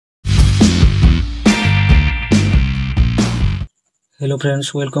Hello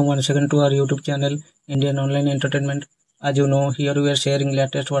friends, welcome once again to our YouTube channel Indian Online Entertainment. As you know, here we are sharing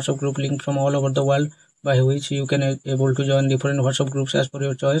latest WhatsApp group link from all over the world by which you can able to join different WhatsApp groups as per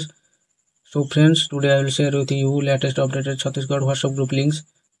your choice. So friends, today I will share with you latest updated Chhattisgarh WhatsApp group links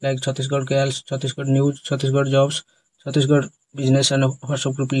like Chhattisgarh Girls, Chhattisgarh News, Chhattisgarh Jobs, Chhattisgarh Business and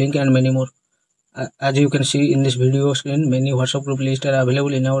WhatsApp group link and many more. As you can see in this video screen, many WhatsApp group lists are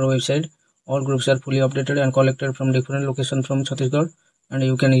available in our website. All groups are fully updated and collected from different locations from Chhattisgarh, and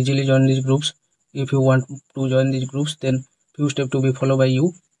you can easily join these groups. If you want to join these groups, then few steps to be followed by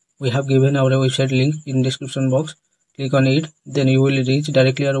you. We have given our website link in description box. Click on it, then you will reach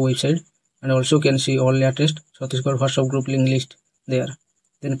directly our website and also can see all latest Chhattisgarh WhatsApp group link list there.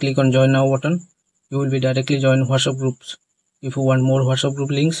 Then click on join now button. You will be directly join WhatsApp groups. If you want more WhatsApp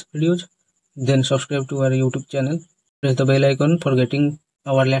group links videos, then subscribe to our YouTube channel. Press the bell icon for getting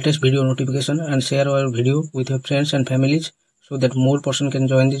our latest video notification and share our video with your friends and families so that more person can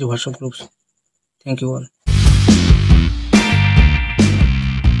join these WhatsApp groups. Thank you all.